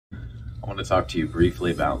I want to talk to you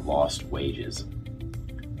briefly about lost wages.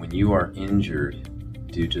 When you are injured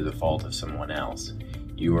due to the fault of someone else,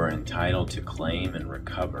 you are entitled to claim and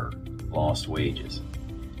recover lost wages.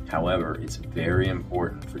 However, it's very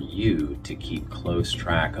important for you to keep close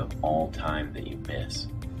track of all time that you miss.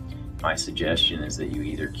 My suggestion is that you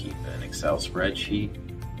either keep an Excel spreadsheet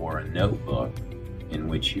or a notebook in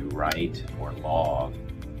which you write or log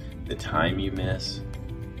the time you miss,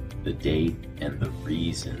 the date, and the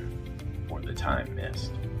reason for the time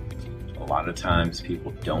missed. A lot of times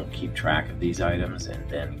people don't keep track of these items, and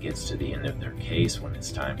then it gets to the end of their case when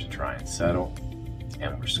it's time to try and settle,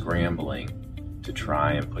 and we're scrambling to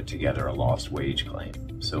try and put together a lost wage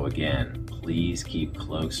claim. So again, please keep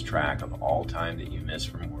close track of all time that you miss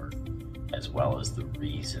from work, as well as the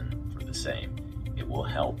reason for the same. It will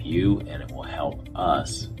help you and it will help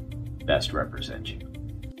us best represent you.